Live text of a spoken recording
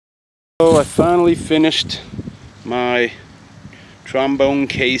So I finally finished my trombone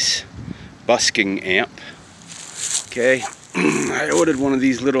case busking amp. Okay, I ordered one of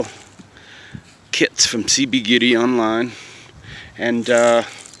these little kits from CB Giddy online and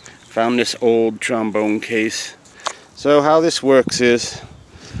found this old trombone case. So how this works is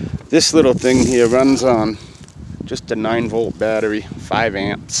this little thing here runs on just a 9-volt battery, 5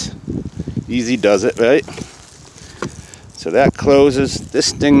 amps. Easy does it, right? So that closes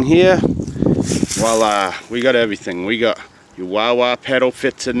this thing here. Voila, we got everything. We got your wah-wah pedal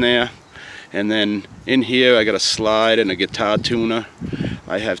fits in there, and then in here I got a slide and a guitar tuner.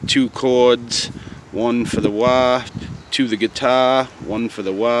 I have 2 cords, one for the wah to the guitar, one for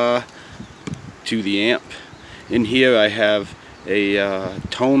the wah to the amp. In here I have a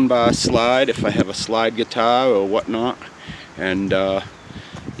tone bar slide if I have a slide guitar or whatnot, and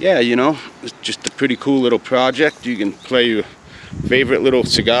yeah, you know, it's just a pretty cool little project. You can play your favorite little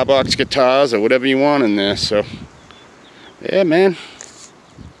cigar box guitars or whatever you want in there. So yeah, man.